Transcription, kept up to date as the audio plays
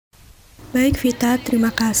Baik Vita, terima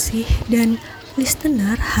kasih. Dan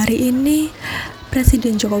listener, hari ini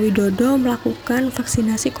Presiden Joko Widodo melakukan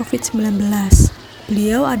vaksinasi COVID-19.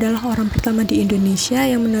 Beliau adalah orang pertama di Indonesia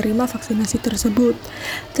yang menerima vaksinasi tersebut.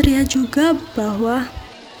 Terlihat juga bahwa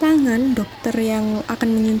tangan dokter yang akan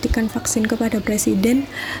menyuntikkan vaksin kepada Presiden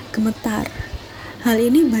gemetar. Hal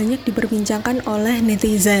ini banyak diperbincangkan oleh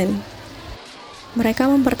netizen. Mereka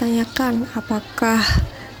mempertanyakan apakah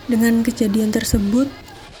dengan kejadian tersebut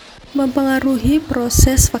mempengaruhi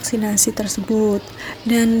proses vaksinasi tersebut.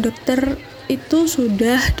 Dan dokter itu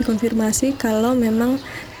sudah dikonfirmasi kalau memang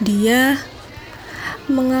dia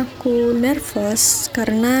mengaku nervous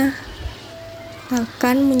karena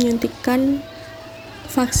akan menyuntikkan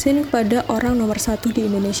vaksin kepada orang nomor 1 di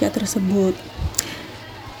Indonesia tersebut.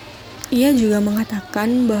 Ia juga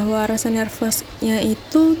mengatakan bahwa rasa nervousnya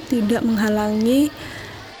itu tidak menghalangi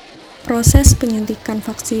proses penyuntikan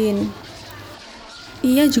vaksin.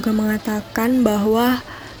 Ia juga mengatakan bahwa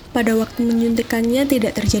pada waktu menyuntikannya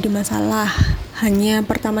tidak terjadi masalah, hanya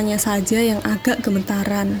pertamanya saja yang agak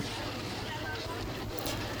gemetaran.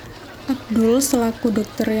 Abdul selaku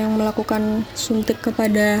dokter yang melakukan suntik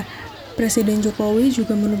kepada Presiden Jokowi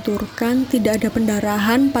juga menuturkan tidak ada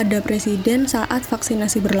pendarahan pada Presiden saat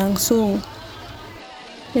vaksinasi berlangsung.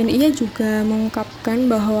 Dan ia juga mengungkapkan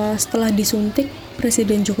bahwa setelah disuntik,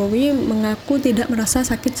 Presiden Jokowi mengaku tidak merasa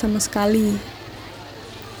sakit sama sekali.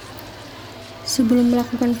 Sebelum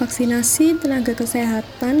melakukan vaksinasi, tenaga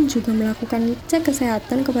kesehatan juga melakukan cek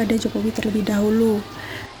kesehatan kepada Jokowi terlebih dahulu.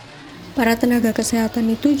 Para tenaga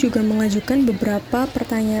kesehatan itu juga mengajukan beberapa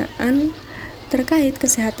pertanyaan terkait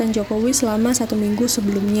kesehatan Jokowi selama 1 minggu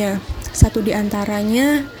sebelumnya. Satu di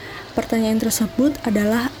antaranya, pertanyaan tersebut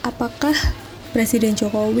adalah apakah Presiden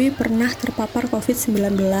Jokowi pernah terpapar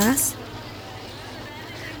COVID-19?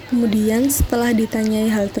 Kemudian setelah ditanyai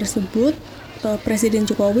hal tersebut, Presiden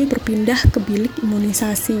Jokowi berpindah ke bilik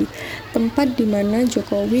imunisasi, tempat di mana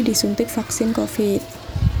Jokowi disuntik vaksin COVID.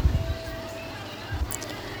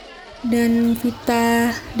 Dan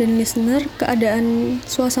Vita dan listener, keadaan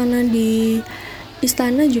suasana di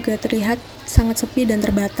istana juga terlihat sangat sepi dan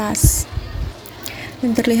terbatas.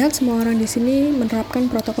 Dan terlihat semua orang di sini menerapkan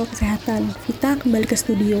protokol kesehatan. Vita kembali ke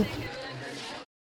studio.